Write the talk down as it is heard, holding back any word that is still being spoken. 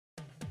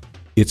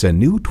It's a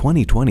new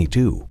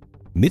 2022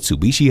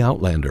 Mitsubishi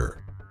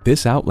Outlander.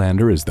 This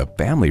Outlander is the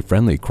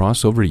family-friendly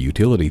crossover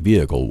utility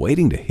vehicle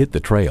waiting to hit the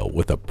trail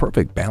with a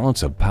perfect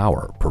balance of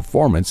power,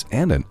 performance,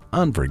 and an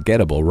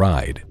unforgettable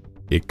ride.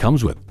 It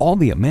comes with all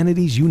the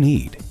amenities you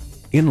need.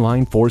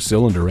 Inline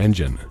 4-cylinder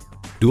engine,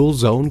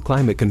 dual-zone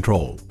climate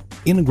control,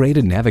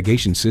 integrated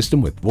navigation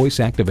system with voice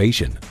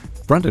activation,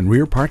 front and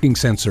rear parking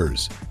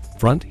sensors,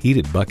 front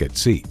heated bucket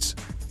seats,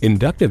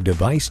 inductive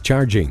device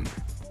charging,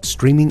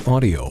 streaming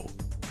audio,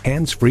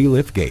 hands-free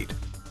liftgate,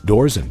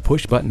 doors and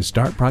push-button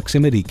start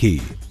proximity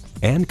key,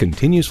 and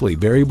continuously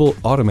variable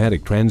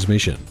automatic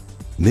transmission.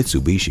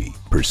 Mitsubishi,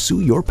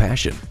 pursue your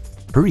passion.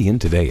 Hurry in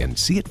today and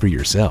see it for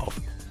yourself.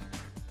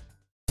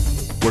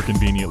 We're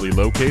conveniently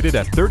located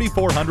at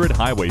 3400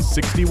 Highway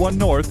 61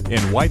 North in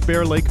White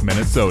Bear Lake,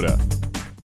 Minnesota.